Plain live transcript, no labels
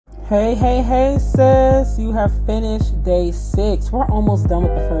Hey, hey, hey, sis. You have finished day 6. We're almost done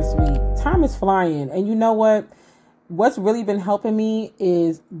with the first week. Time is flying. And you know what? What's really been helping me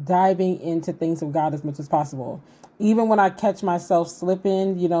is diving into things of God as much as possible. Even when I catch myself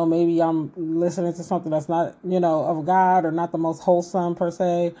slipping, maybe I'm listening to something that's not, of God or not the most wholesome per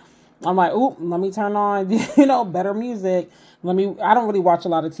se. I'm like, ooh, let me turn on, better music. I don't really watch a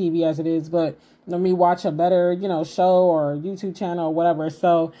lot of TV as it is, but let me watch a better, show or YouTube channel or whatever.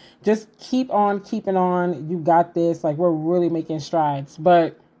 So just keep on keeping on. You got this. Like, we're really making strides.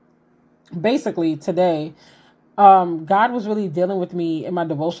 But basically today, God was really dealing with me in my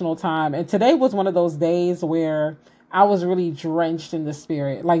devotional time. And today was one of those days where I was really drenched in the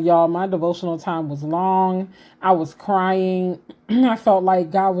spirit. Like, y'all, my devotional time was long. I was crying. I felt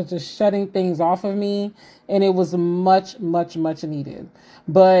like God was just shutting things off of me. And it was much, much, much needed.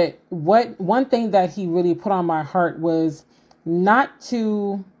 But one thing that he really put on my heart was not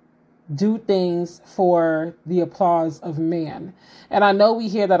to do things for the applause of man. And I know we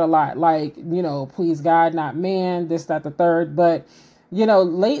hear that a lot, like, please God, not man, this, that, the third. But,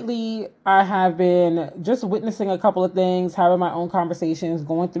 lately I have been just witnessing a couple of things, having my own conversations,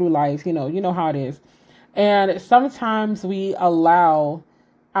 going through life, you know how it is. And sometimes we allow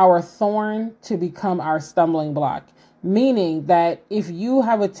our thorn to become our stumbling block. Meaning that if you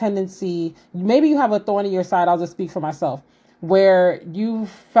have a tendency, maybe you have a thorn in your side, I'll just speak for myself, where you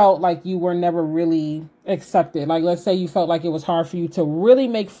felt like you were never really accepted. Like, let's say you felt like it was hard for you to really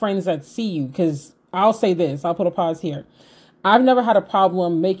make friends that see you. Because I'll say this, I'll put a pause here. I've never had a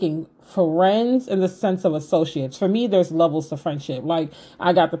problem making friends in the sense of associates. For me, there's levels to friendship. Like,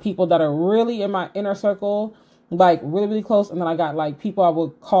 I got the people that are really in my inner circle, like really, really close. And then I got like people I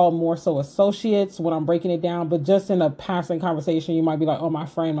would call more so associates when I'm breaking it down. But just in a passing conversation, you might be like, oh, my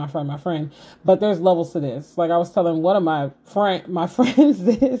friend. But there's levels to this. Like, I was telling one of my friends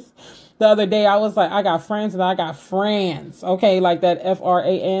this the other day. I was like, I got friends and I got friends. Okay. Like that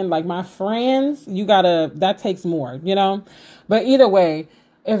FRAN, like my friends, that takes more, But either way,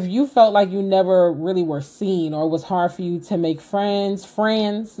 if you felt like you never really were seen, or it was hard for you to make friends,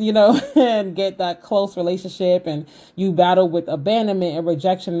 and get that close relationship, and you battle with abandonment and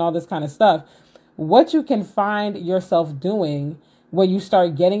rejection and all this kind of stuff, what you can find yourself doing when you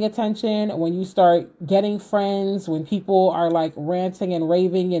start getting attention, when you start getting friends, when people are like ranting and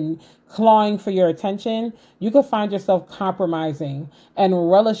raving and clawing for your attention, you can find yourself compromising and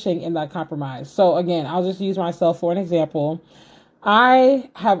relishing in that compromise. So again, I'll just use myself for an example. I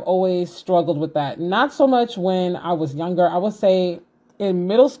have always struggled with that. Not so much when I was younger. I would say in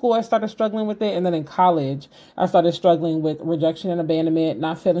middle school, I started struggling with it. And then in college, I started struggling with rejection and abandonment,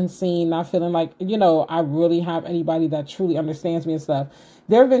 not feeling seen, not feeling like, I really have anybody that truly understands me and stuff.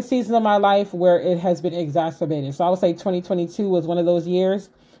 There have been seasons of my life where it has been exacerbated. So I would say 2022 was one of those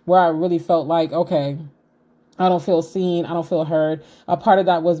years where I really felt like, okay, I don't feel seen. I don't feel heard. A part of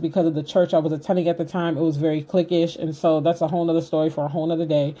that was because of the church I was attending at the time. It was very cliquish. And so that's a whole nother story for a whole nother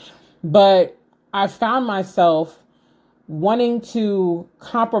day. But I found myself wanting to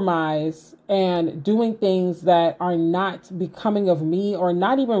compromise and doing things that are not becoming of me, or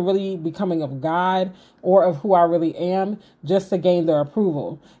not even really becoming of God or of who I really am, just to gain their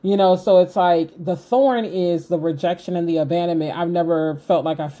approval. So it's like the thorn is the rejection and the abandonment. I've never felt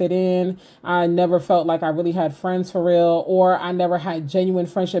like I fit in. I never felt like I really had friends for real, or I never had genuine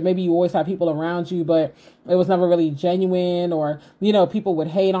friendship. Maybe you always had people around you, but it was never really genuine, or, people would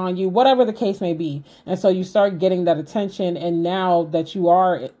hate on you, whatever the case may be. And so you start getting that attention. And now that you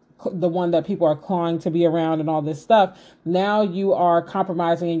are the one that people are clawing to be around and all this stuff, now you are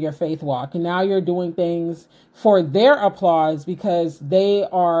compromising in your faith walk. And now you're doing things for their applause because they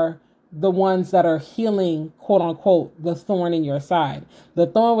are the ones that are healing, quote unquote, the thorn in your side. The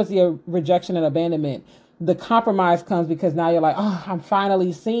thorn was the rejection and abandonment. The compromise comes because now you're like, oh, I'm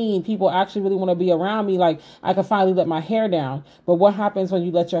finally seen. People actually really want to be around me. Like, I can finally let my hair down. But what happens when you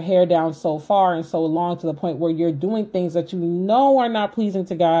let your hair down so far and so long, to the point where you're doing things that are not pleasing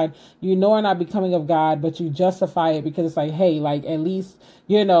to God, are not becoming of God, but you justify it because it's like, hey, like, at least,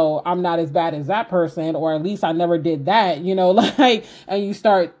 I'm not as bad as that person, or at least I never did that, and you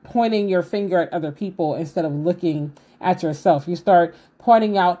start pointing your finger at other people instead of looking at yourself. You start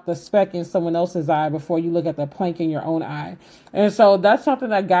pointing out the speck in someone else's eye before you look at the plank in your own eye. And so that's something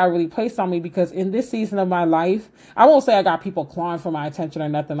that God really placed on me, because in this season of my life, I won't say I got people clawing for my attention or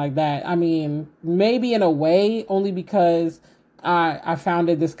nothing like that. I mean, maybe in a way, only because I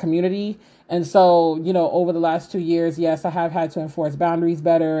founded this community. And so, you know, over the last 2 years, yes, I have had to enforce boundaries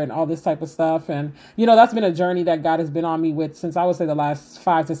better and all this type of stuff. And, you know, that's been a journey that God has been on me with since I would say the last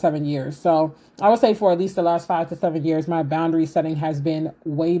 5 to 7 years. So I would say for at least the last 5 to 7 years, my boundary setting has been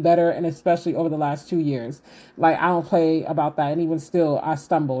way better. And especially over the last 2 years, like I don't play about that. And even still, I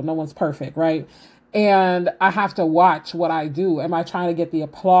stumble. No one's perfect, right? And I have to watch what I do. Am I trying to get the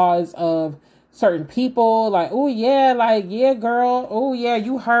applause of certain people, like, oh yeah, like, yeah, girl, oh yeah,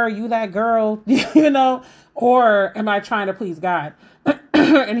 you her, you that girl, you know, or am I trying to please God?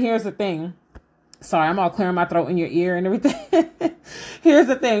 And here's the thing. Sorry, I'm all clearing my throat in your ear and everything. Here's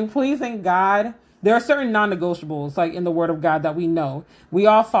the thing. Pleasing God, there are certain non-negotiables, like in the Word of God, that we know. We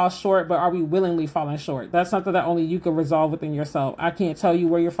all fall short, but are we willingly falling short? That's something that only you can resolve within yourself. I can't tell you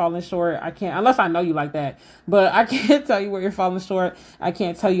where you're falling short. I can't, unless I know you like that. But I can't tell you where you're falling short. I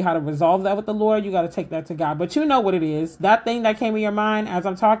can't tell you how to resolve that with the Lord. You got to take that to God. But you know what it is. That thing that came in your mind as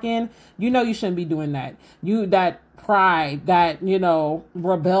I'm talking, you know you shouldn't be doing that. That pride, that, you know,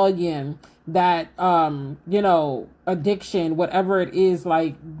 rebellion, that, you know, addiction, whatever it is,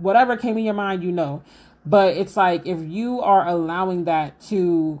 like whatever came in your mind, you know, but it's like, if you are allowing that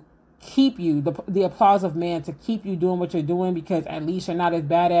to keep you, the applause of man, to keep you doing what you're doing, because at least you're not as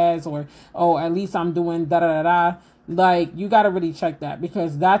bad as, or, oh, at least I'm doing da da da da, like you got to really check that,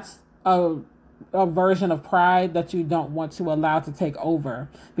 because that's a version of pride that you don't want to allow to take over.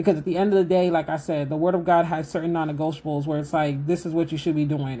 Because at the end of the day, like I said, the Word of God has certain non-negotiables where it's like, this is what you should be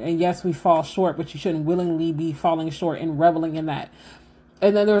doing. And yes, we fall short, but you shouldn't willingly be falling short and reveling in that.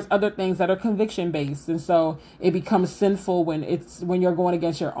 And then there's other things that are conviction based. And so it becomes sinful when you're going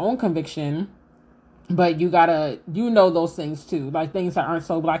against your own conviction. But you gotta, you know, those things too, like things that aren't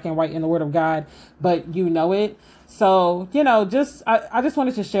so black and white in the Word of God, but you know it. So, you know, I just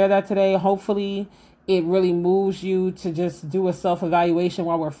wanted to share that today. Hopefully it really moves you to just do a self-evaluation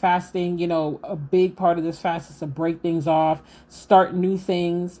while we're fasting. You know, a big part of this fast is to break things off, start new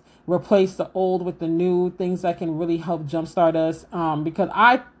things, replace the old with the new, things that can really help jumpstart us. Because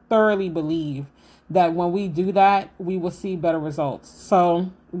I thoroughly believe that when we do that, we will see better results.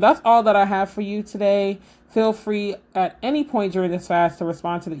 So that's all that I have for you today. Feel free at any point during this fast to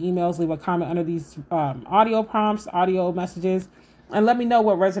respond to the emails, leave a comment under these audio prompts, audio messages, and let me know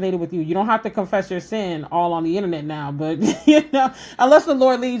what resonated with you. You don't have to confess your sin all on the internet now, but you know, unless the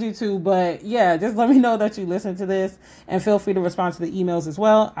Lord leads you to. But yeah, just let me know that you listened to this, and feel free to respond to the emails as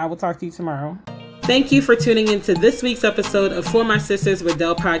well. I will talk to you tomorrow. Thank you for tuning into this week's episode of For My Sisters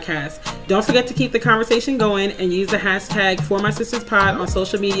Rondelle podcast. Don't forget to keep the conversation going and use the hashtag #ForMySistersPod on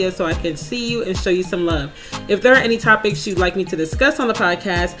social media so I can see you and show you some love. If there are any topics you'd like me to discuss on the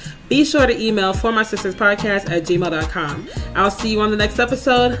podcast, be sure to email formysisterspodcast@gmail.com. I'll see you on the next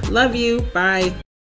episode. Love you. Bye.